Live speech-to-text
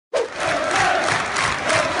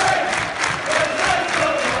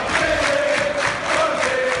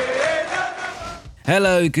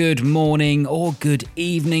Hello, good morning or good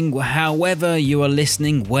evening, however you are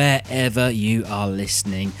listening, wherever you are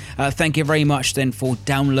listening. Thank you very much then for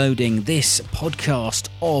downloading this podcast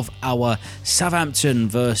of our Southampton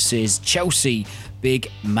versus Chelsea big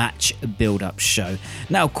match build-up show.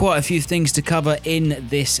 Now, quite a few things to cover in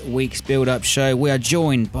this week's build-up show. We are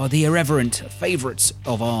joined by the irreverent favourites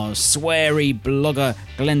of ours, sweary blogger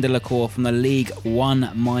Glenn Delacour from the League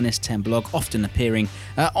 1-10 blog, often appearing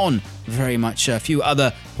on very much a few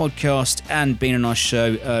other podcasts and being on our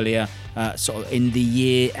show earlier sort of in the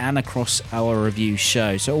year and across our review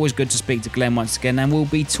show. So always good to speak to Glenn once again, and we'll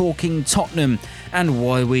be talking Tottenham and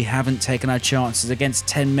why we haven't taken our chances against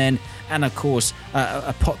 10 men, and of course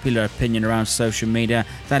a popular opinion around social media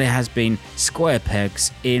that it has been square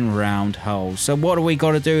pegs in round holes. So what do we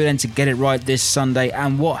got to do then to get it right this Sunday,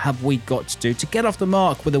 and what have we got to do to get off the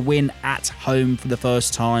mark with a win at home for the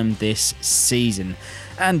first time this season?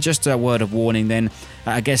 And just a word of warning then,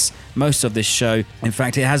 I guess most of this show, in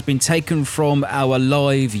fact, it has been taken from our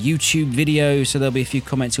live YouTube video, so there'll be a few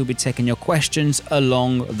comments. We'll be taking your questions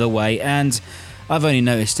along the way, and I've only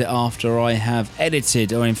noticed it after I have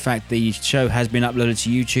edited, or in fact the show has been uploaded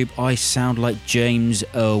to YouTube. I sound like James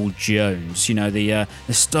Earl Jones, you know, the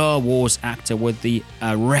Star Wars actor with the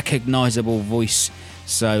recognisable voice.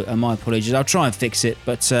 So my apologies, I'll try and fix it,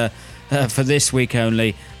 but for this week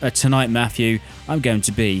only, tonight, Matthew, I'm going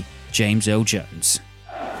to be James Earl Jones.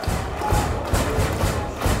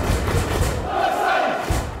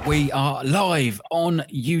 We are live on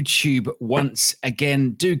YouTube once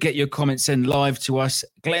again. Do get your comments in live to us.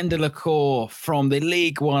 Glenn Delacour from the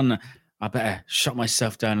League One. I better shut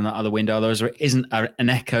myself down in that other window, otherwise there isn't an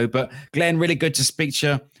echo. But Glenn, really good to speak to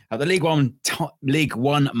you. The League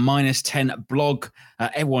 1-10 blog,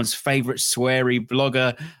 everyone's favourite sweary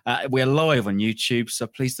blogger. We're live on YouTube, so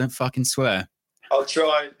please don't fucking swear. I'll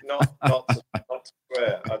try not to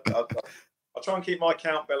swear. I'll try and keep my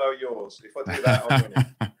count below yours. If I do that, I'm winning.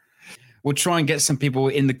 We'll try and get some people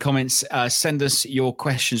in the comments. Send us your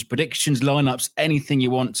questions, predictions, lineups, anything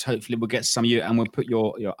you want. Hopefully we'll get some of you, and we'll put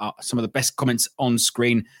your some of the best comments on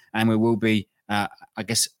screen, and we will be, I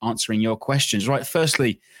guess, answering your questions. Right,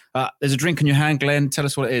 firstly, there's a drink in your hand, Glenn. Tell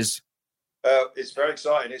us what it is. It's very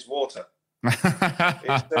exciting. It's water.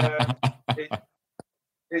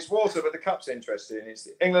 It's water, but the cup's interesting. It's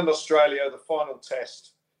England-Australia, the final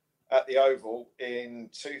test at the Oval in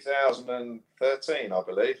 2013, I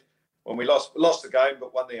believe, when we lost the game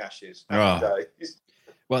but won the Ashes. Oh.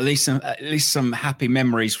 Well, at least some happy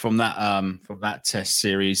memories from that test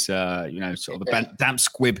series. Sort of the damp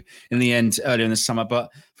squib in the end earlier in the summer. But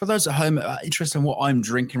for those at home interested in what I'm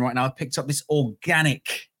drinking right now, I picked up this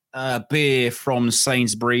organic beer from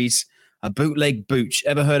Sainsbury's, a bootleg booch.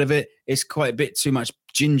 Ever heard of it? It's quite a bit too much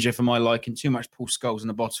ginger for my liking, too much Paul Scholes in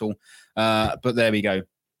the bottle. But there we go.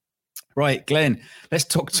 Right, Glenn, let's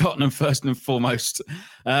talk Tottenham first and foremost.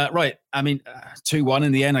 Right, I mean, 2-1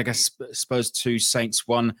 in the end, I guess, Spurs 2, Saints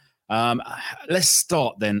 1. Let's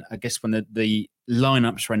start then, I guess, when the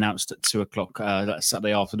lineups were announced at 2 o'clock that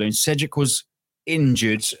Saturday afternoon. Cedric was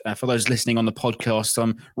injured. For those listening on the podcast,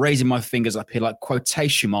 I'm raising my fingers up here like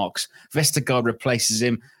quotation marks. Vestergaard replaces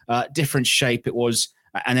him. Different shape it was.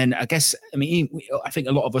 And then I guess, I think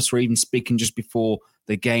a lot of us were even speaking just before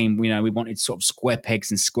the game. You know, we wanted sort of square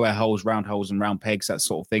pegs and square holes and round pegs, that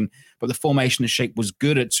sort of thing. But the formation and shape was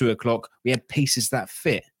good at 2 o'clock. We had pieces that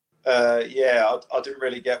fit. I didn't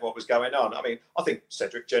really get what was going on. I mean, I think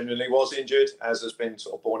Cedric genuinely was injured, as has been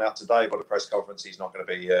sort of borne out today by the press conference. He's not going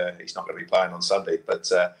to be playing on Sunday. But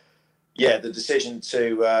the decision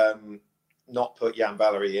to not put Jan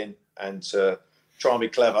Valery in and to try and be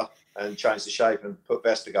clever and change the shape and put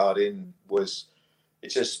Vestergaard in it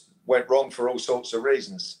just went wrong for all sorts of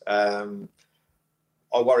reasons. I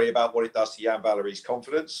worry about what it does to Jan Valery's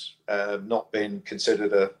confidence, not being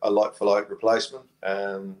considered a like-for-like replacement.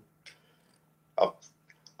 I've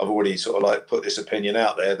already sort of like put this opinion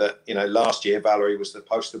out there that, you know, last year Valery was the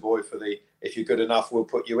poster boy for the if you're good enough, we'll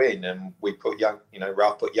put you in. And we put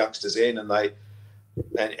Ralph put youngsters in, and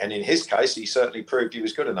in his case, he certainly proved he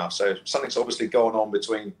was good enough. So something's obviously gone on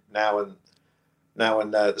between now and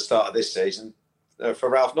the start of this season for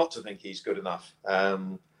Ralph not to think he's good enough.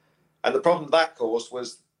 And the problem that caused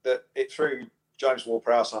was that it threw James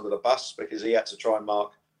Ward-Prowse under the bus, because he had to try and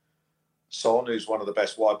mark Son, who's one of the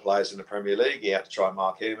best wide players in the Premier League. He had to try and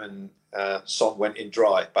mark him, and Son went in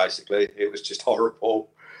dry, basically. It was just horrible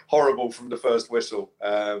from the first whistle.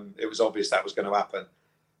 It was obvious that was going to happen.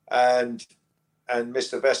 And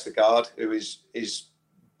Mr. Vestergaard, who is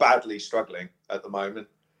badly struggling at the moment,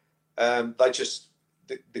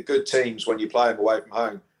 the good teams, when you play them away from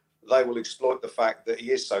home, they will exploit the fact that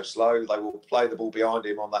he is so slow. They will play the ball behind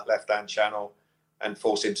him on that left-hand channel and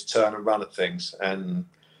force him to turn and run at things. And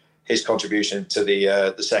his contribution to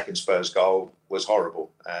the second Spurs goal was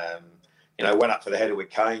horrible. Went up for the header with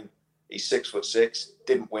Kane. He's 6'6",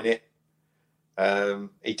 didn't win it.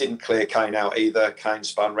 He didn't clear Kane out either. Kane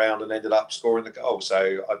spun round and ended up scoring the goal.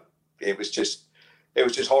 So it was just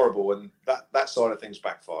horrible, and that side of things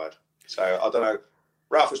backfired. So I don't know.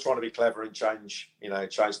 Ralph was trying to be clever and change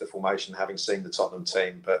the formation, having seen the Tottenham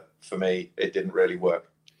team, but for me, it didn't really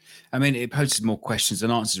work. I mean, it poses more questions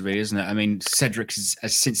than answers, really, isn't it? I mean, Cedric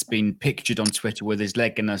has since been pictured on Twitter with his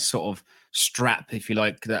leg in a sort of strap, if you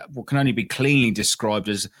like, that what can only be cleanly described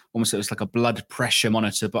as almost like a blood pressure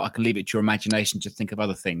monitor, but I can leave it to your imagination to think of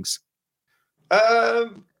other things.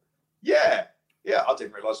 Yeah, I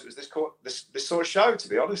didn't realise it was this sort of show, to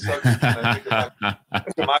be honest. I can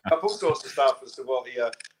make up all sorts of stuff as to what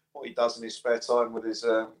he does in his spare time with his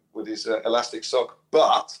elastic sock.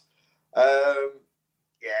 But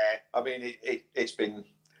I mean, it's been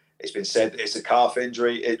said it's a calf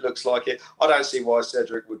injury. It looks like it. I don't see why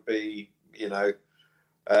Cedric would be, throwing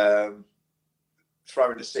a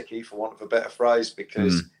sickie, for want of a better phrase,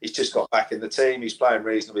 because he's just got back in the team. He's playing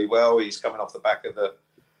reasonably well. He's coming off the back of the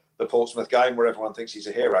Portsmouth game where everyone thinks he's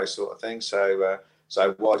a hero, sort of thing. So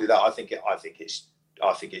why do that? I think it's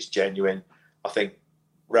genuine. I think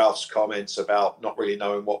Ralph's comments about not really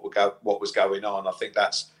knowing what was going on, I think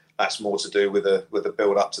that's more to do with the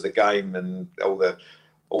build up to the game and all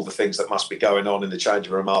the things that must be going on in the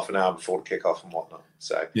changing room half an hour before the kickoff and whatnot.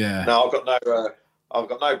 So yeah, no, I've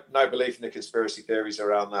got no belief in the conspiracy theories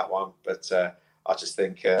around that one, but I just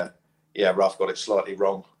think Ralph got it slightly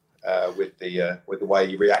wrong with the way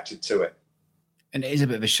he reacted to it. And it is a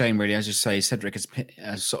bit of a shame, really. As you say, Cedric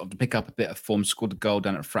has sort of to pick up a bit of form, scored a goal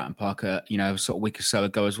down at Fratton Park, sort of a week or so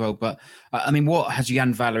ago as well. But, I mean, what has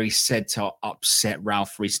Jan Valery said to upset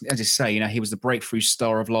Ralph recently? As you say, he was the breakthrough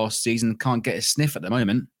star of last season, can't get a sniff at the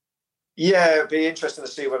moment. Yeah, it'd be interesting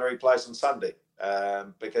to see whether he plays on Sunday.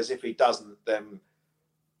 Because if he doesn't, then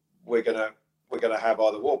we're gonna have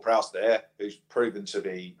either Ward-Prowse there, who's proven to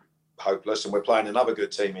be hopeless, and we're playing another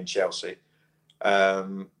good team in Chelsea.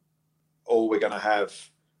 Or we're going to have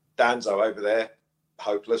Danzo over there,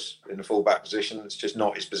 hopeless in the full-back position. It's just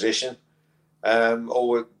not his position. Or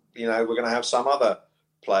we're going to have some other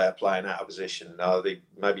player playing out of position.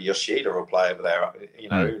 Maybe Yoshida will play over there.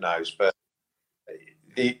 Who knows? But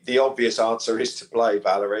the obvious answer is to play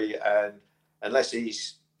Valery, and unless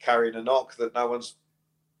he's carrying a knock that no one's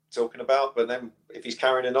talking about. But then, if he's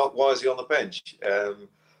carrying a knock, why is he on the bench?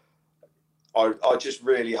 I just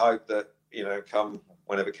really hope that come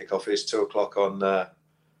whenever kickoff is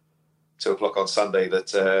 2:00 on Sunday,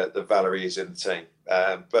 that Valery is in the team.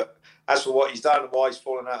 But as for what he's done and why he's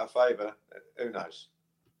fallen out of favour, who knows?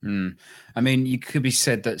 I mean, you could be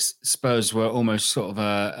said that Spurs were almost sort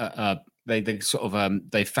of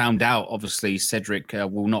they found out, obviously, Cedric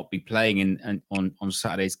will not be playing on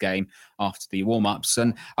Saturday's game after the warm-ups,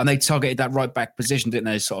 and they targeted that right-back position, didn't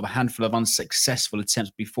they? Sort of a handful of unsuccessful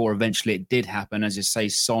attempts before eventually it did happen. As you say,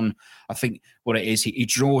 Son, I think what it is, he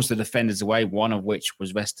draws the defenders away, one of which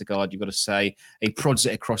was Vestergaard, you've got to say. He prods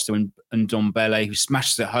it across to Ndombele, who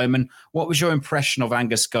smashes it home. And what was your impression of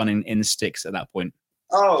Angus Gunn in the sticks at that point?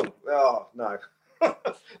 Oh no. No,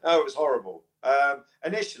 it was horrible.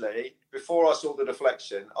 Initially, before I saw the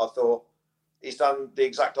deflection, I thought he's done the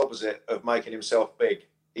exact opposite of making himself big.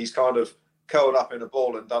 He's kind of curled up in a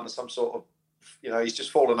ball and done some sort of, he's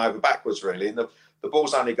just fallen over backwards, really. And the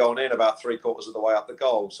ball's only gone in about 3/4 of the way up the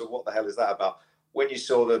goal. So what the hell is that about? When you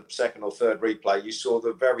saw the second or third replay, you saw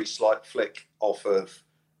the very slight flick off of,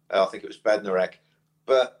 I think it was Bednarek.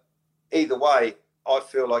 But either way, I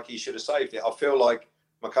feel like he should have saved it. I feel like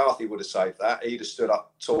McCarthy would have saved that. He'd have stood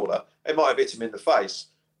up taller. It might have hit him in the face,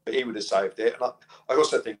 but he would have saved it. And I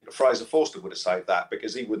also think Fraser Forster would have saved that,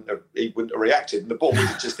 because he wouldn't have reacted, and the ball would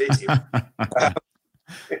have just hit him.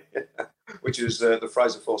 Which is the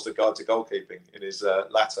Fraser Forster guide to goalkeeping in his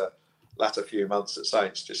latter few months at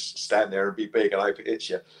Saints. Just stand there and be big and hope it hits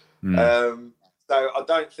you. So I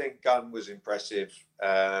don't think Gunn was impressive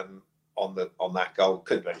on that goal.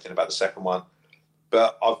 Couldn't do anything about the second one.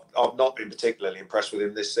 But I've not been particularly impressed with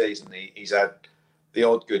him this season. He's had the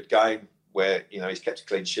odd good game where he's kept a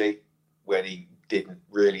clean sheet when he didn't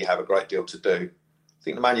really have a great deal to do. I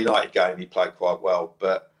think the Man United game he played quite well,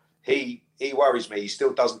 but he worries me. He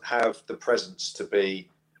still doesn't have the presence to be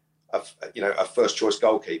a first choice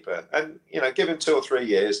goalkeeper. And give him 2 or 3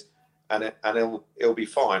 years, and he'll be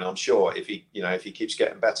fine, I'm sure, if he keeps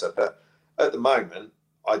getting better. But at the moment,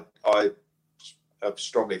 I've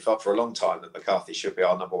strongly felt for a long time that McCarthy should be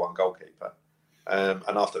our number one goalkeeper. And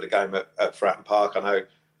after the game at Fratton Park, I know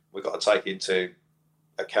we've got to take into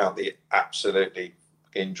account the absolutely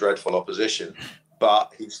in dreadful opposition,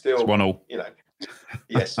 but he's still, it's 1-1.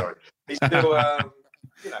 Yes, sorry. He's still, at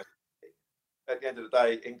the end of the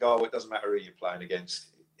day, in goal, it doesn't matter who you're playing against.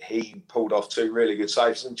 He pulled off 2 really good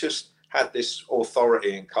saves and just had this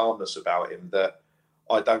authority and calmness about him that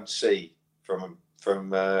I don't see from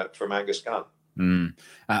Angus Gunn.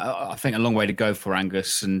 I think a long way to go for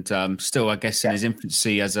Angus, and still, I guess, in his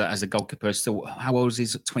infancy as a goalkeeper. Still, how old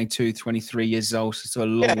is he? 22, 23 years old. So still a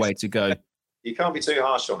long way to go. You can't be too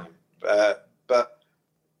harsh on him, but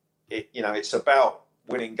it's about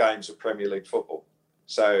winning games of Premier League football.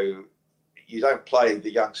 So you don't play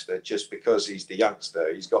the youngster just because he's the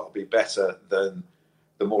youngster. He's got to be better than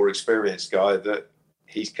the more experienced guy that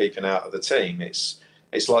he's keeping out of the team. It's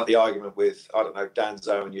like the argument with, I don't know,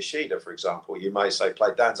 Danzo and Yoshida, for example. You may say play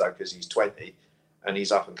Danzo because he's 20 and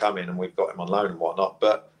he's up and coming and we've got him on loan and whatnot.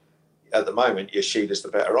 But at the moment, Yoshida's the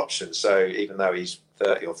better option. So even though he's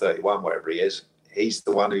 30 or 31, wherever he is, he's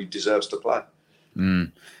the one who deserves to play.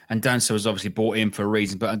 And Danso was obviously brought in for a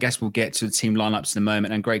reason, but I guess we'll get to the team lineups in a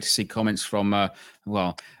moment. And great to see comments from,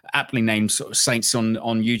 aptly named sort of Saints on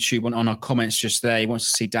YouTube on our comments just there. He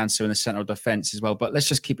wants to see Danso in the centre of defence as well. But let's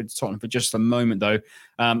just keep it to Tottenham for just a moment, though.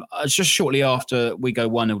 Just shortly after we go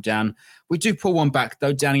 1-0 down, we do pull one back,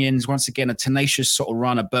 though. Danny Ings, once again, a tenacious sort of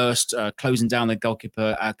run, a burst, closing down the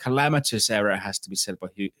goalkeeper. A calamitous error, has to be said, by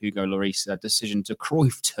Hugo Lloris. A decision to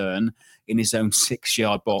Cruyff turn in his own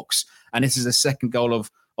 6-yard box. And this is the second goal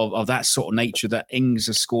of that sort of nature that Ings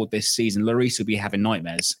has scored this season. Lloris will be having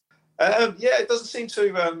nightmares. It doesn't seem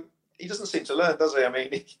to. He doesn't seem to learn, does he? I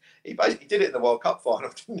mean, he basically did it in the World Cup final,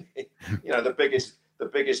 didn't he? The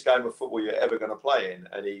biggest game of football you're ever going to play in,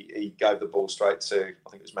 and he gave the ball straight to, I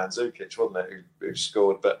think it was Mandzukic, wasn't it, who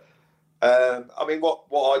scored? But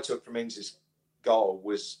what I took from Ings' goal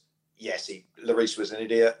was, yes, Lloris was an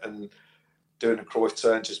idiot, and doing a Cruyff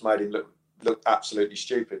turn just made him look absolutely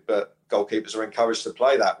stupid. But goalkeepers are encouraged to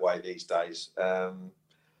play that way these days.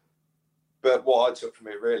 But what I took from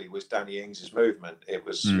it really was Danny Ings' movement. It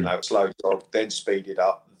was, slow jog, then speeded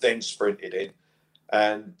up, then sprinted in.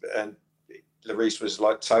 And Lloris was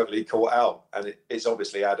totally caught out. And it's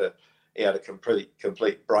obviously he had a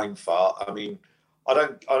complete brain fart. I mean, I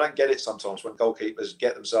don't get it sometimes when goalkeepers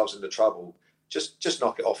get themselves into trouble. Just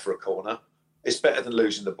knock it off for a corner. It's better than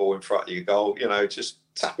losing the ball in front of your goal. Just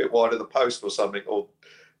tap it wide of the post or something, or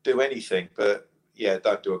do anything. But yeah,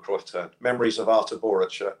 don't do a Cruyff turn. Memories of Artur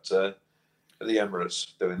Boruc at the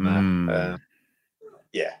Emirates doing that.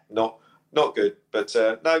 Not good. But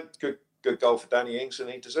no, good goal for Danny Ings, and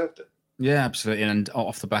he deserved it. Yeah, absolutely. And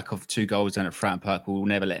off the back of 2 goals down at Fratton Park, we'll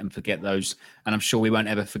never let him forget those. And I'm sure we won't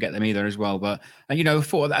ever forget them either as well. But,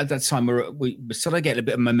 for at that time, we sort of get a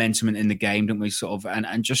bit of momentum in the game, didn't we?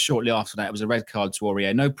 And just shortly after that, it was a red card to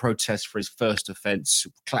Aurier. No protest for his first offence,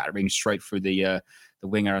 clattering straight through the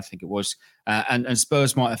winger, I think it was. And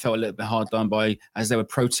Spurs might have felt a little bit hard done by, as they were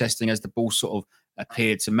protesting, as the ball sort of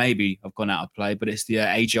appeared to maybe have gone out of play. But it's the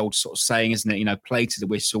age-old sort of saying, isn't it? Play to the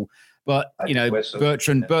whistle. But,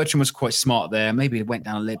 Bertrand was quite smart there. Maybe it went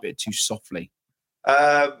down a little bit too softly.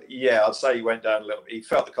 I'd say he went down a little bit. He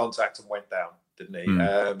felt the contact and went down, didn't he?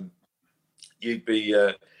 You'd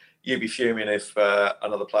be fuming if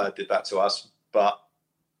another player did that to us, but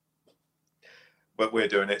we're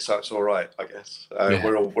doing it, so it's all right, I guess.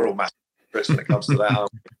 We're all massive Brits when it comes to that.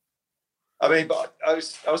 I mean, but I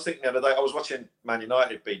was thinking the other day, I was watching Man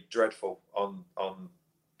United be dreadful on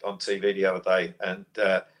TV the other day, and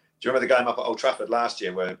do you remember the game up at Old Trafford last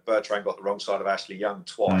year where Bertrand got the wrong side of Ashley Young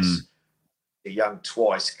twice? Young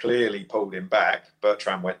twice clearly pulled him back.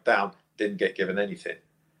 Bertrand went down, didn't get given anything.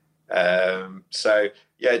 It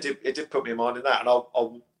did put me in mind in that. And I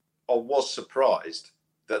was surprised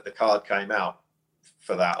that the card came out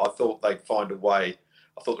for that. I thought they'd find a way.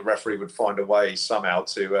 I thought the referee would find a way somehow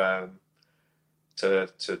to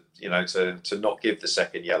not give the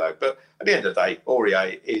second yellow. But at the end of the day,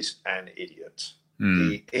 Aurier is an idiot.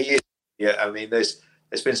 He is. Yeah, I mean, there's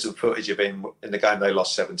been some footage of him in the game they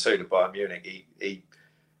lost 7-2 to Bayern Munich.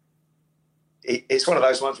 It's one of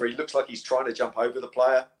those ones where he looks like he's trying to jump over the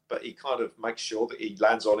player, but he kind of makes sure that he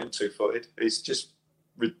lands on him 2-footed. It's just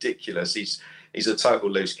ridiculous. He's a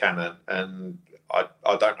total loose cannon, and I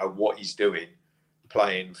don't know what he's doing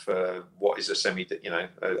playing for what is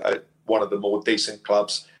one of the more decent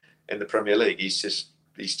clubs in the Premier League. He's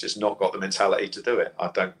just not got the mentality to do it.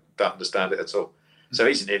 I don't understand it at all. So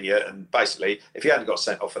he's an idiot, and basically, if he hadn't got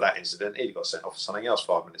sent off for that incident, he'd got sent off for something else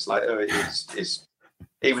 5 minutes later.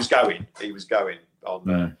 He was going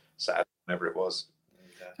on Saturday, whenever it was.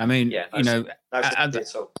 I mean,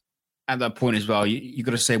 at that point as well, you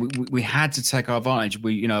got to say we had to take our advantage.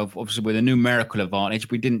 We, obviously with a numerical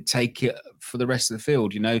advantage, we didn't take it for the rest of the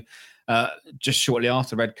field. Just shortly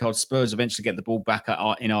after red card, Spurs eventually get the ball back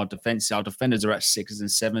in our defence. Our defenders are at 6s and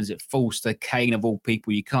 7s. It falls to Kane of all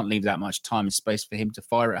people. You can't leave that much time and space for him to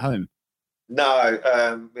fire at home. No,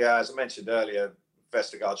 as I mentioned earlier,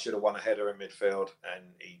 Vestergaard should have won a header in midfield, and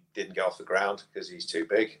he didn't get off the ground because he's too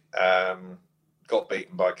big. Got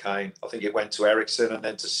beaten by Kane. I think it went to Eriksen and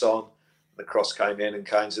then to Son. The cross came in, and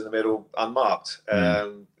Kane's in the middle, unmarked.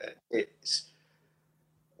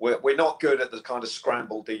 We're not good at the kind of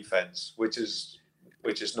scramble defence, which is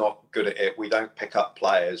not good at it. We don't pick up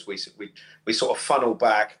players. We sort of funnel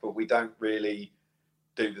back, but we don't really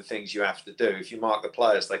do the things you have to do. If you mark the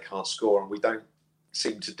players, they can't score, and we don't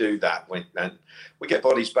seem to do that. And we get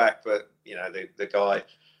bodies back, but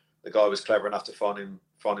the guy was clever enough to find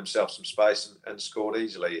himself some space and scored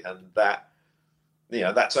easily, and that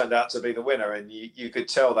turned out to be the winner. And you could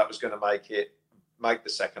tell that was going to make the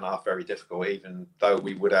second half very difficult, even though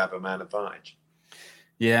we would have a man advantage.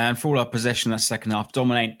 Yeah, and for all our possession that second half,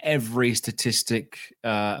 dominating every statistic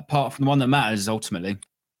apart from the one that matters ultimately.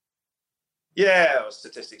 Yeah, well,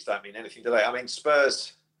 statistics don't mean anything, do they? I mean,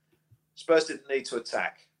 Spurs didn't need to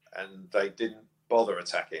attack, and they didn't bother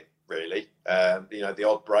attacking, really. The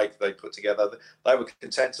odd break they put together, they were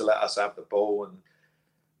content to let us have the ball.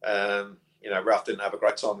 And, Ralph didn't have a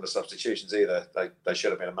great time with the substitutions either. They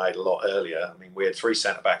should have been made a lot earlier. I mean, we had 3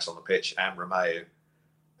 centre-backs on the pitch and Romeu.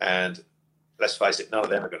 And let's face it, none of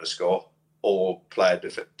them are going to score or play a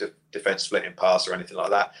defence splitting pass or anything like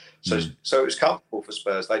that. So it was comfortable for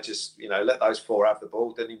Spurs. They just, let those 4 have the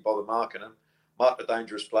ball, didn't even bother marking them. Marked the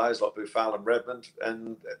dangerous players like Buffal and Redmond.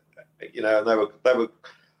 And,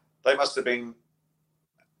 and they must have been,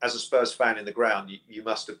 as a Spurs fan in the ground, you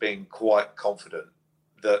must have been quite confident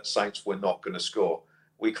that Saints were not going to score.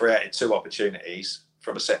 We created 2 opportunities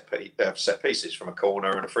from set pieces, from a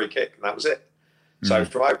corner and a free kick, and that was it. So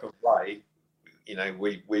from open play,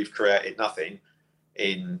 we've created nothing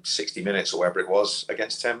in 60 minutes or whatever it was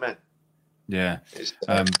against 10 men. Yeah.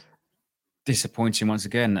 Disappointing once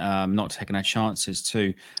again, not taking our chances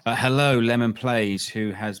too. Hello, Lemon Plays,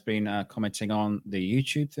 who has been commenting on the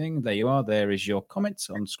YouTube thing. There you are. There is your comment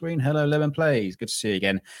on screen. Hello, Lemon Plays. Good to see you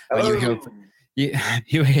again.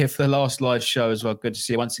 You're here for the last live show as well. Good to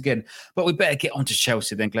see you once again. But we better get on to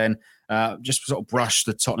Chelsea then, Glenn. Just sort of brush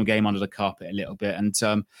the Tottenham game under the carpet a little bit. And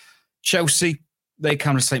Chelsea, they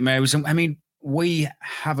come to St Mary's. And I mean, we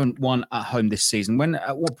haven't won at home this season.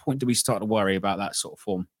 At what point do we start to worry about that sort of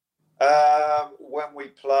form? When we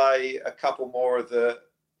play a couple more of the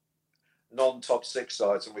non-top 6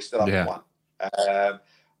 sides and we still haven't won.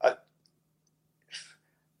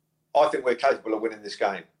 I think we're capable of winning this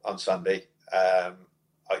game on Sunday.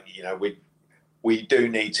 We do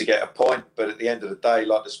need to get a point, but at the end of the day,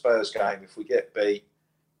 like the Spurs game, if we get beat,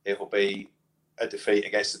 it will be a defeat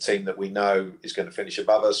against a team that we know is going to finish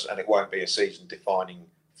above us, and it won't be a season-defining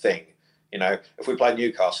thing. If we play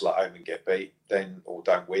Newcastle at home and get beat, or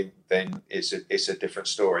don't win, then it's a different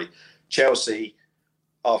story. Chelsea,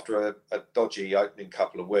 after a dodgy opening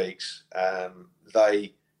couple of weeks,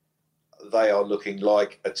 they are looking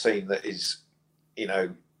like a team that is,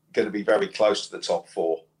 going to be very close to the top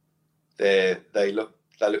 4. They're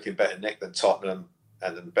looking better nick than Tottenham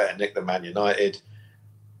and then better nick than Man United.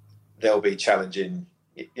 They'll be challenging.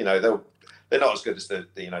 They're not as good as the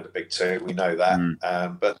big 2. We know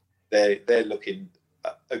that, but they're looking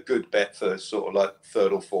a good bet for sort of like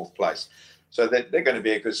 3rd or 4th place. So they're going to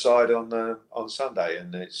be a good side on Sunday,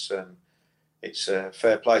 and it's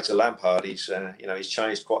fair play to Lampard. He's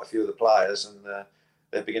changed quite a few of the players, and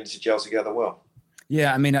they're beginning to gel together well.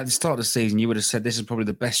 Yeah, I mean, at the start of the season, you would have said this is probably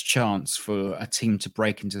the best chance for a team to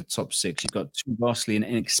break into the top 6. You've got 2 vastly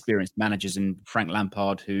inexperienced managers in Frank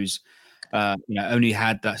Lampard, who's only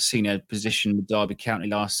had that senior position with Derby County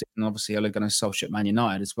last season, and obviously Ole Gunnar Solskjaer at Man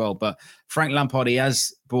United as well. But Frank Lampard, he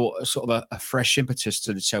has brought a fresh impetus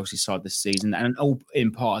to the Chelsea side this season, and all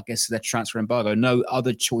in part, I guess, to their transfer embargo. No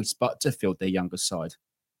other choice but to field their younger side.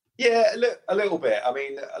 Yeah, a little bit. I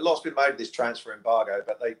mean, a lot's been made of this transfer embargo,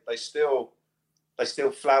 but they still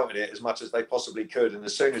flouted it as much as they possibly could, and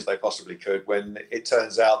as soon as they possibly could, when it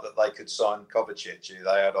turns out that they could sign Kovacic, who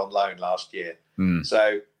they had on loan last year.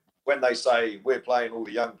 So when they say we're playing all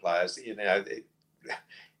the young players,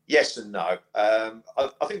 yes and no. I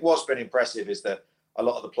think what's been impressive is that a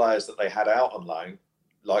lot of the players that they had out on loan,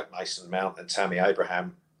 like Mason Mount and Tammy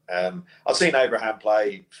Abraham, I've seen Abraham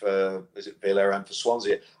play for Villa and for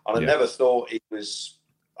Swansea, and I never thought he was.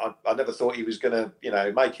 I never thought he was going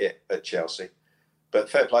to make it at Chelsea. But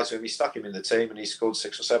fair play to him, he stuck him in the team and he scored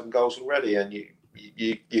 6 or 7 goals already. And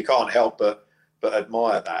you can't help but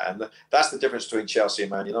admire that. And that's the difference between Chelsea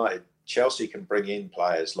and Man United. Chelsea can bring in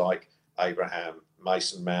players like Abraham,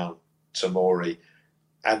 Mason Mount, Tomori,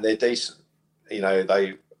 and they're decent.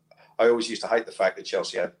 I always used to hate the fact that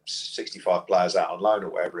Chelsea had 65 players out on loan or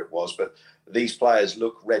whatever it was, but these players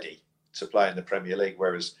look ready to play in the Premier League,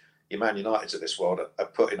 whereas your Man Uniteds of this world are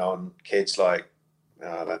putting on kids like,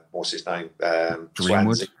 what's his name?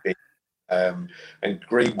 Greenwood. And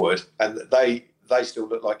Greenwood, and they still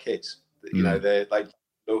look like kids. They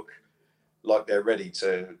look like they're ready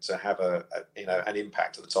to have an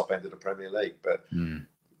impact at the top end of the Premier League. But from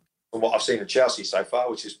what I've seen of Chelsea so far,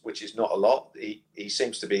 which is not a lot, he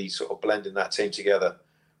seems to be sort of blending that team together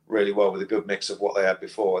really well with a good mix of what they had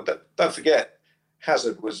before. And don't forget,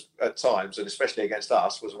 Hazard was at times, and especially against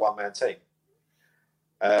us, was a one-man team.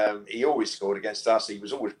 He always scored against us. He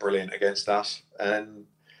was always brilliant against us. And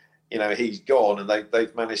he's gone, and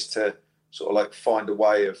they've managed to sort of like find a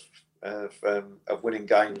way of winning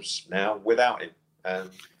games now without him.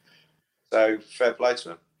 So fair play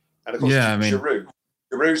to him. And of course,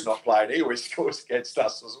 Giroud's not playing. He always scores against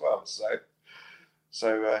us as well.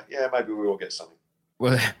 So maybe we will get something.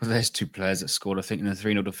 Well, there's two players that scored, I think, in the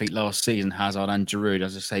 3-0 defeat last season, Hazard and Giroud.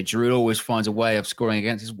 As I say, Giroud always finds a way of scoring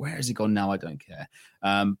against us. Where has he gone now? I don't care.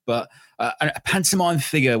 But a pantomime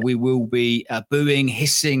figure, we will be booing,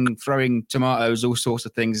 hissing, throwing tomatoes, all sorts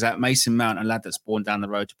of things at Mason Mount, a lad that's born down the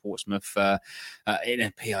road to Portsmouth in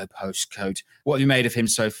a PO postcode. What have you made of him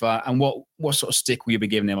so far? And what sort of stick will you be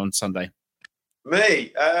giving him on Sunday?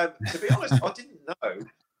 Me? To be honest,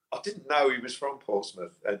 I didn't know he was from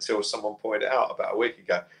Portsmouth until someone pointed it out about a week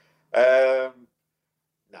ago. No,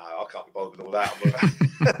 I can't be bothered with all that.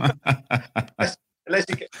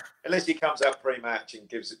 unless he comes out pre-match and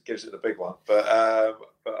gives it a big one. But I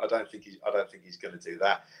don't think he's going to do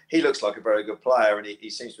that. He looks like a very good player, and he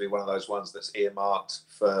seems to be one of those ones that's earmarked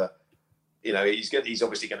for. He's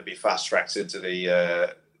obviously going to be fast tracked into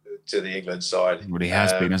the England side. Well, he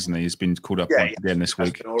has been, hasn't he? He's been called up again this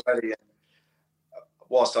week already.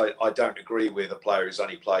 Whilst I don't agree with a player who's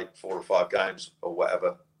only played 4 or 5 games or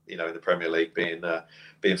whatever, in the Premier League being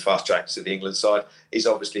fast tracked to the England side, he's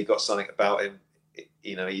obviously got something about him.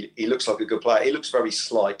 He looks like a good player. He looks very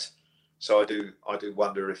slight, so I do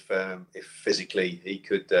wonder if physically he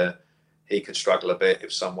could struggle a bit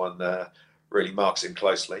if someone really marks him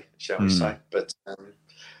closely, shall we say? But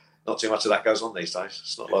not too much of that goes on these days.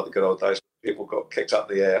 It's not like the good old days when people got kicked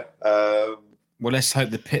up in the air. Well, let's hope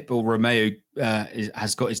the pitbull Romeo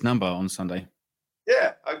has got his number on Sunday.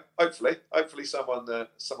 Yeah, hopefully someone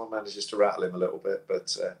manages to rattle him a little bit.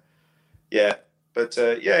 But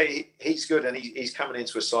he's good, and he's coming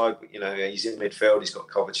into a side. He's in midfield. He's got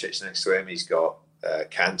Kovacic next to him. He's got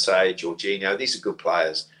Kante, Jorginho. These are good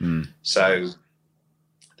players. So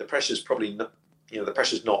the pressure's probably not, the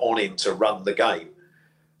pressure's not on him to run the game,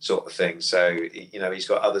 sort of thing. So he's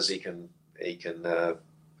got others he can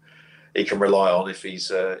rely on if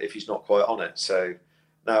he's not quite on it. So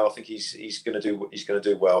no, I think he's going to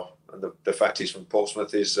do well. And the fact he's from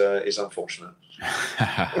Portsmouth is unfortunate.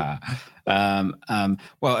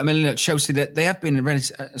 Well, I mean, look, Chelsea, they have been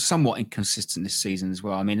somewhat inconsistent this season as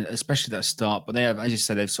well. I mean, especially that start, but they have, as you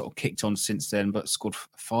said, they've sort of kicked on since then, but scored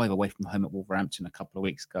 5 away from home at Wolverhampton a couple of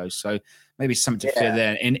weeks ago. So maybe something to fear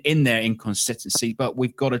there in their inconsistency. But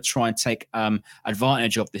we've got to try and take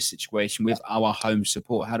advantage of this situation with our home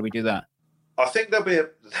support. How do we do that? I think there'll be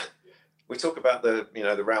we talk about the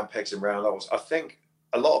round pegs and round holes. I think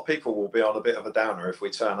a lot of people will be on a bit of a downer if we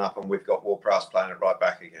turn up and we've got Ward-Prowse playing it right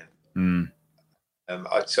back again.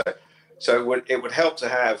 I'd say so. It would help to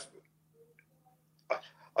have.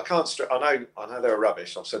 I know they're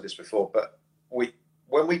rubbish. I've said this before, but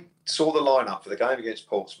when we saw the lineup for the game against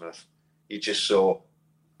Portsmouth, you just saw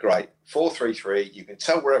great 4-3-3. You can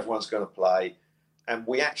tell where everyone's going to play, and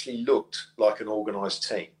we actually looked like an organised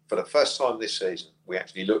team for the first time this season. We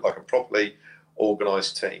actually looked like a properly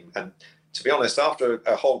organised team, and to be honest, after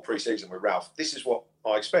a whole pre-season with Ralph, this is what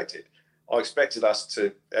I expected. I expected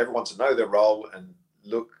everyone to know their role and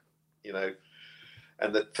look, and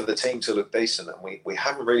for the team to look decent. And we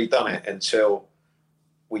haven't really done it until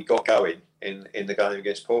we got going in the game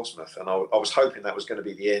against Portsmouth. And I was hoping that was going to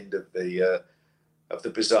be the end of the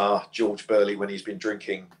bizarre George Burley when he's been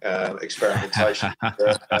drinking experimentation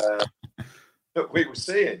that we were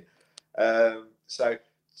seeing. So,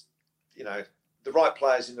 the right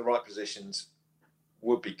players in the right positions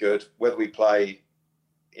would be good. Whether we play,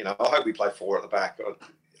 I hope we play 4 at the back.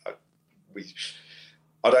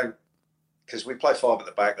 I don't, because we play 5 at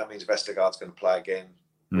the back. That means Vestergaard's going to play again,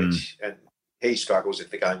 and he struggles if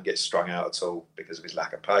the game gets strung out at all because of his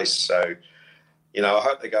lack of pace. So I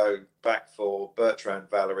hope they go back for Bertrand,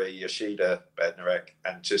 Valerie, Yoshida, Bednarek,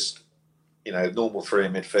 and just, normal three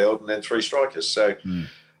in midfield and then three strikers. So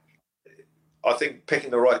I think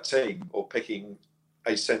picking the right team, or picking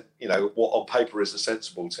what on paper is a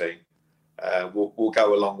sensible team, will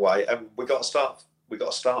go a long way. And we've got to start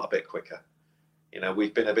a bit quicker.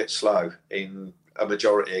 We've been a bit slow in a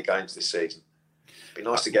majority of games this season. It'd be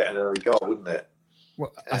nice to get an early goal, wouldn't it?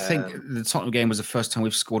 Well, I think the Tottenham game was the first time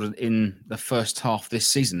we've scored in the first half this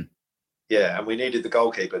season. Yeah, and we needed the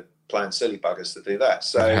goalkeeper playing silly buggers to do that.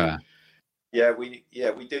 So, we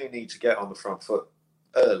do need to get on the front foot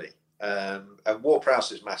early. And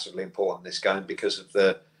Ward-Prowse is massively important in this game because of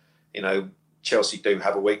Chelsea do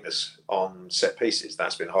have a weakness on set pieces.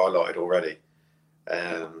 That's been highlighted already.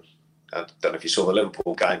 I don't know if you saw the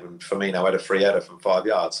Liverpool game, and Firmino had a free header from 5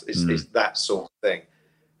 yards. It's that sort of thing.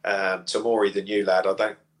 Tomori, the new lad,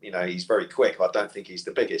 he's very quick. I don't think he's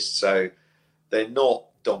the biggest. So they're not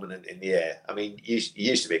dominant in the air. I mean, he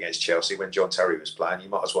used to be against Chelsea when John Terry was playing. You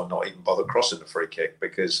might as well not even bother crossing the free kick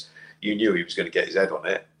because you knew he was going to get his head on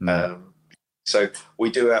it. So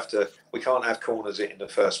we can't have corners hitting the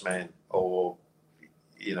first man or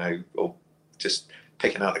just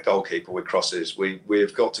picking out the goalkeeper with crosses.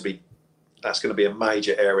 We've got to be, that's going to be a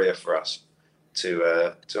major area for us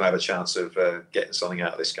to have a chance of getting something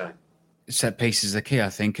out of this game. Set pieces are key, I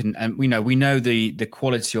think, and we know the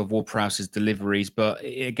quality of Ward-Prowse's deliveries, but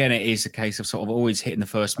again, it is a case of sort of always hitting the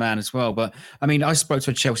first man as well. But I mean, I spoke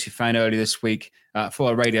to a Chelsea fan earlier this week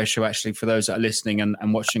for a radio show. Actually, for those that are listening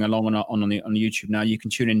and watching along on the YouTube now, you can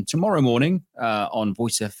tune in tomorrow morning on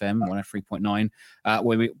Voice FM 103.9,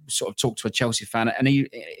 where we sort of talk to a Chelsea fan, and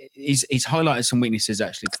he's highlighted some weaknesses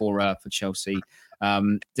actually for Chelsea.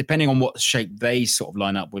 Depending on what shape they sort of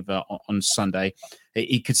line up with on Sunday,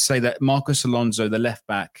 he could say that Marcos Alonso, the left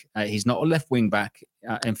back, he's not a left wing back.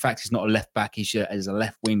 In fact, he's not a left back. He's a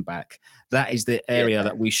left wing back. That is the area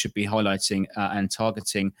that we should be highlighting and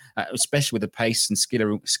targeting, especially with the pace and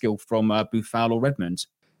skill from Boufal or Redmond.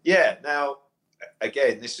 Yeah. Now,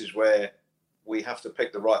 again, this is where we have to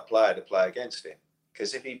pick the right player to play against him.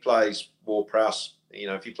 Because if he plays Ward-Prowse,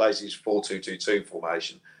 if he plays his 4-2-2-2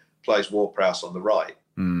 formation, plays Ward-Prowse on the right,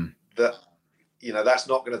 that's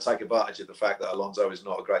not going to take advantage of the fact that Alonso is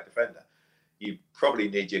not a great defender. You probably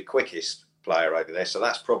need your quickest player over there, so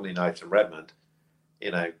that's probably Nathan Redmond.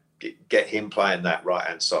 Get him playing that right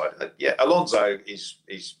hand side. Alonso is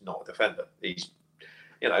not a defender.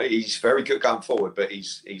 He's very good going forward, but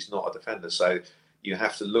he's not a defender. So you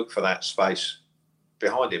have to look for that space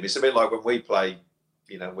behind him. It's a bit like when we play,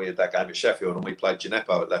 we had that game at Sheffield and we played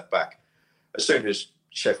Gineppo at left back. As soon as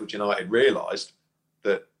Sheffield United realised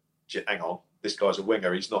that, hang on, this guy's a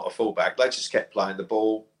winger, he's not a fullback, they just kept playing the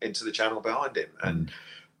ball into the channel behind him. And,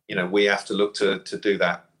 we have to look to do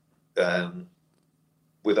that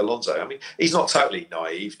with Alonso. I mean, he's not totally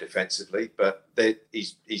naive defensively, but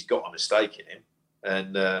he's got a mistake in him.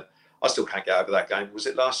 And I still can't get over that game. Was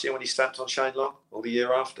it last year when he stamped on Shane Long, or the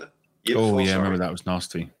year after? I remember that was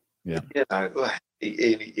nasty. Yeah.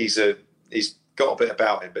 He's got a bit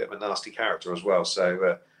about him, a bit of a nasty character as well.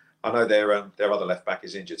 So I know their other left back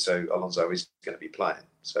is injured, so Alonso is going to be playing.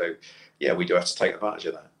 So we do have to take advantage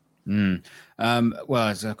of that. Well,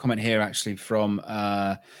 there's a comment here actually from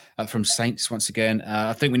Saints once again.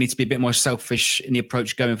 I think we need to be a bit more selfish in the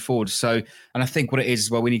approach going forward. So, and I think what it is,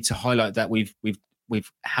 we need to highlight that we've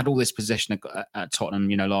had all this possession at Tottenham,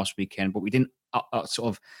 last weekend, but we didn't sort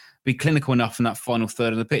of be clinical enough in that final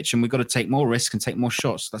third of the pitch, and we've got to take more risk and take more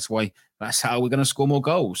shots. That's how we're going to score more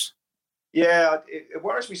goals. Yeah, it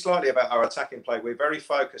worries me slightly about our attacking play. We're very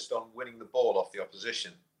focused on winning the ball off the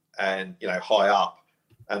opposition and, high up,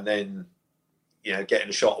 and then, getting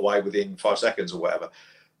a shot away within 5 seconds or whatever.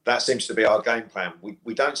 That seems to be our game plan.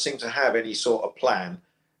 We don't seem to have any sort of plan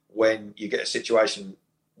when you get a situation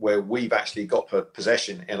where we've actually got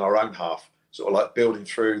possession in our own half, sort of like building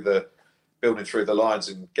through the lines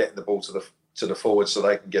and getting the ball to the forwards so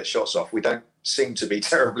they can get shots off. We don't seem to be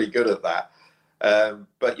terribly good at that.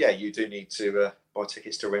 But you do need to buy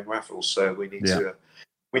tickets to win raffles. So we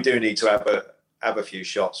do need to have a few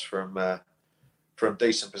shots from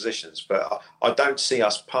decent positions. But I don't see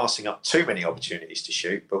us passing up too many opportunities to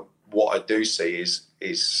shoot. But what I do see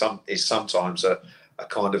is sometimes a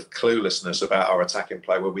kind of cluelessness about our attacking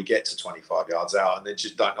play where we get to 25 yards out and then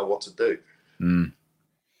just don't know what to do.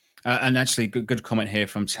 And actually, good comment here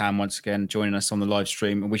from Tam once again, joining us on the live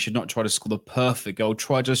stream. And we should not try to score the perfect goal.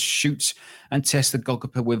 Try to shoot and test the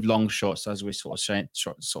goalkeeper with long shots, as we're sort of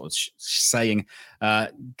saying.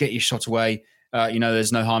 Get your shot away.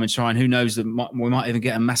 There's no harm in trying. Who knows that we might even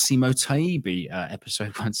get a Massimo Taibi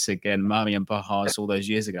episode once again. Mami and Bajas all those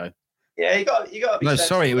years ago. Yeah, you got to be. No,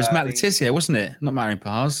 sorry, it was Matt things. Letizia, wasn't it? Not Marion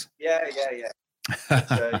Pahars. Yeah.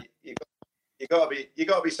 But, you got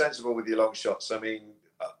to be sensible with your long shots. I mean,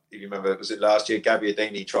 if you remember, was it last year?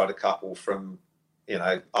 Gabbiadini tried a couple from,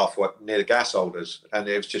 halfway near the gas holders, and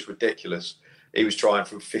it was just ridiculous. He was trying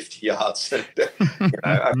from 50 yards. And,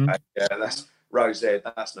 okay, yeah, that's Rose-Ed.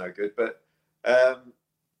 That's no good. But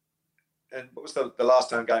and what was the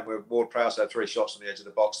last home game where Ward Prowse had 3 shots on the edge of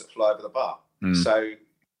the box that fly over the bar? So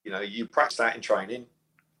you practice that in training,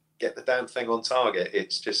 get the damn thing on target.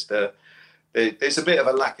 It's just there's a bit of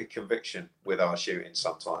a lack of conviction with our shooting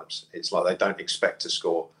sometimes. It's like they don't expect to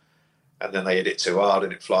score, and then they hit it too hard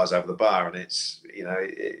and it flies over the bar. And it's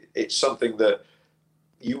it's something that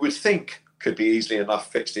you would think could be easily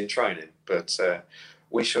enough fixed in training, but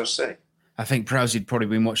we shall see. I think Prowse had probably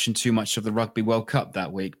been watching too much of the Rugby World Cup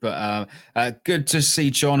that week. But good to see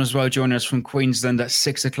John as well joining us from Queensland at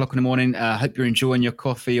 6 o'clock in the morning. Hope you're enjoying your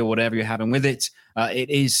coffee or whatever you're having with it. It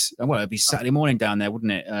is, well, it'd be Saturday morning down there,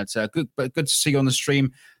 wouldn't it? It's good to see you on the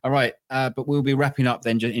stream. All right, but we'll be wrapping up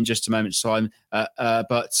then in just a moment's time.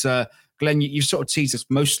 But Glenn, you've sort of teased us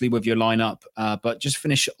mostly with your lineup, but just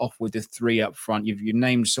finish it off with the 3 up front. You've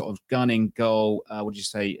named sort of gunning goal. What did you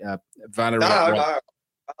say? Valerie. No.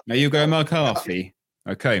 Now you go McCarthy.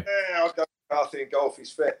 Okay. Yeah, I'll go McCarthy and golf.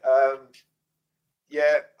 He's fit.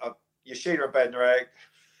 Yoshida and Bednarek,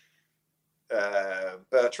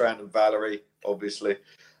 Bertrand and Valerie, obviously.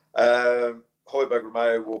 Højbjerg,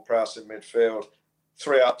 Romeo, Ward-Prowse in midfield.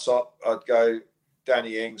 3 up top, I'd go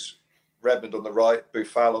Danny Ings, Redmond on the right,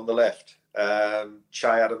 Buffal on the left. Che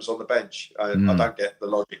Adams on the bench. I don't get the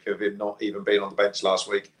logic of him not even being on the bench last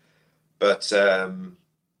week. But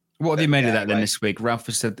what have you made of that then this week? Ralph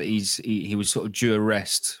has said that he was sort of due a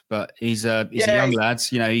rest, but he's a young lad.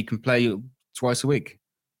 He can play twice a week.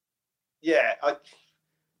 Yeah,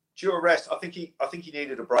 due a rest. I think he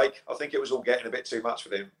needed a break. I think it was all getting a bit too much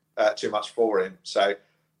for him. So,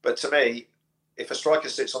 but to me, if a striker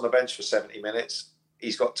sits on the bench for 70 minutes,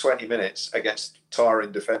 he's got 20 minutes against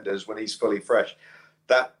tiring defenders when he's fully fresh.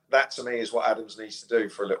 That to me is what Adams needs to do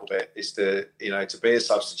for a little bit. Is to be a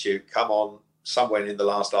substitute, come on somewhere in the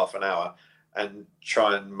last half an hour and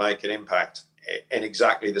try and make an impact in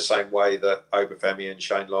exactly the same way that Obafemi and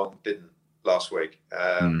Shane Long didn't last week.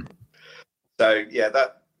 So yeah,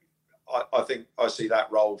 that I think I see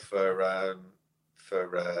that role for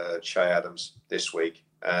Che Adams this week,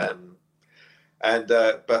 but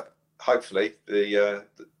hopefully the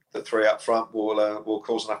 3 up front will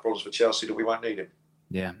cause enough problems for Chelsea that we won't need him.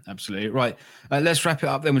 Yeah, absolutely. Right. Let's wrap it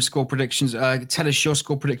up then with score predictions. Tell us your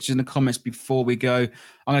score predictions in the comments before we go.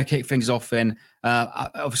 I'm going to kick things off then.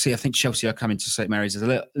 Obviously, I think Chelsea are coming to St Mary's as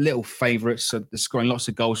a little favourites. So they're scoring lots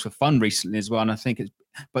of goals for fun recently as well. And I think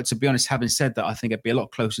but to be honest, having said that, I think it'd be a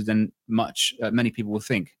lot closer than many people will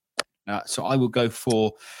think. So I will go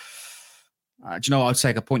for, I'll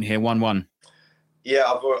take a point here, 1-1. Yeah,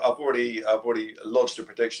 I've already lodged a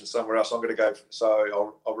prediction somewhere else. I'm going to go.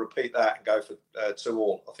 So I'll repeat that and go for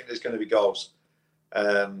 2-2. I think there's going to be goals.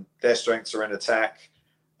 Their strengths are in attack,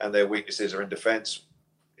 and their weaknesses are in defence.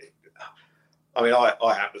 I mean, I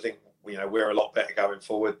happen to think we're a lot better going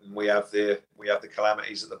forward, and we have the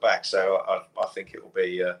calamities at the back. So I think it will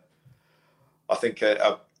be. I think it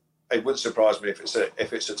wouldn't surprise me if it's a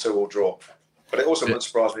 2-2 draw, but it also wouldn't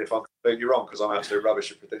surprise me if I'm completely wrong because I'm absolutely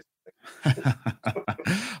rubbish at predicting.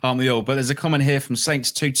 Aren't we all? But there's a comment here from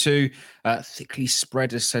Saints 2-2. Thickly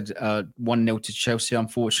Spread has said 1-0 to Chelsea.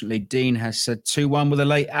 Unfortunately, Dean has said 2-1 with a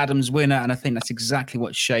late Adams winner, and I think that's exactly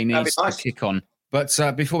what Shea needs to kick on. But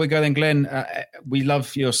before we go then, Glenn, we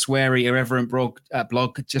love your sweary, irreverent blog.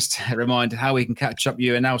 Just a reminder how we can catch up.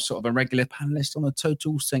 You are now sort of a regular panellist on the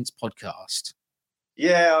Total Saints podcast.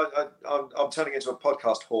 Yeah, I'm turning into a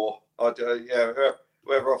podcast whore.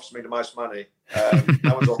 Whoever offers me the most money.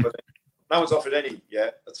 No one's offered any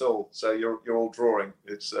yet at all. So you're all drawing.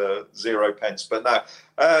 It's 0 pence. But no,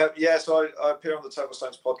 So I appear on the Total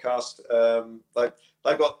Saints podcast.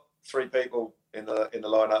 They've got 3 people in the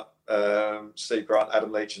lineup: Steve Grant,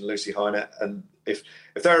 Adam Leach, and Lucy Hynett. And if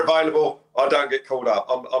they're available, I don't get called up.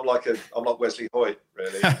 I'm like Wesley Hoyt,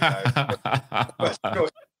 really.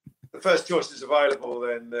 The first choice is available,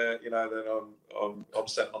 then I'm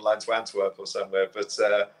sent on loan to Antwerp or somewhere. But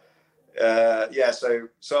so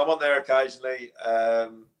I'm on there occasionally,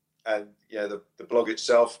 and the blog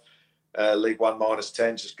itself, League 1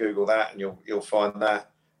 -10. Just Google that, and you'll find that.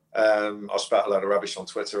 I spout a load of rubbish on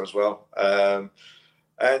Twitter as well.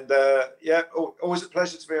 Always a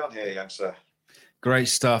pleasure to be on here, young sir. Great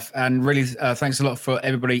stuff. And really, thanks a lot for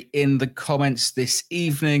everybody in the comments this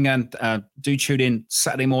evening. And do tune in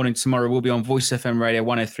Saturday morning tomorrow. We'll be on Voice FM Radio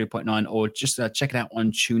 103.9, or just check it out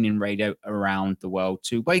on TuneIn Radio around the world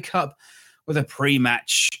to wake up with a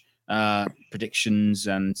pre-match predictions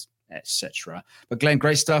and etc. But Glenn,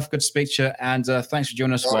 great stuff. Good to speak to you. And thanks for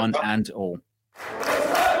joining us, one and all.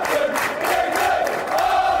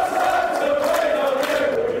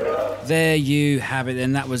 There you have it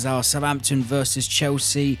then. That was our Southampton versus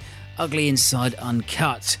Chelsea Ugly Inside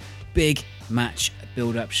Uncut big match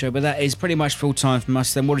build-up show. But that is pretty much full time from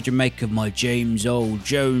us then. What did you make of my James Earl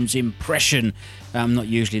Jones impression? I'm not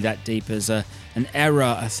usually that deep. As an error,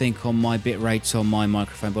 I think, on my bit rate on my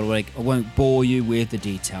microphone. By the way, I won't bore you with the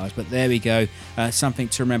details, but there we go. Something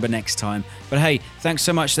to remember next time. But hey, thanks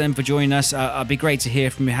so much then for joining us. It'd be great to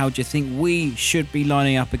hear from you. How do you think we should be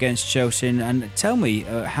lining up against Chelsea? And tell me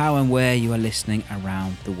how and where you are listening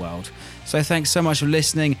around the world. So thanks so much for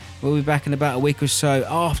listening. We'll be back in about a week or so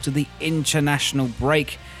after the international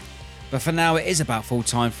break. But for now, it is about full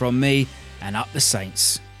time from me, and up the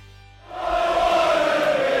Saints.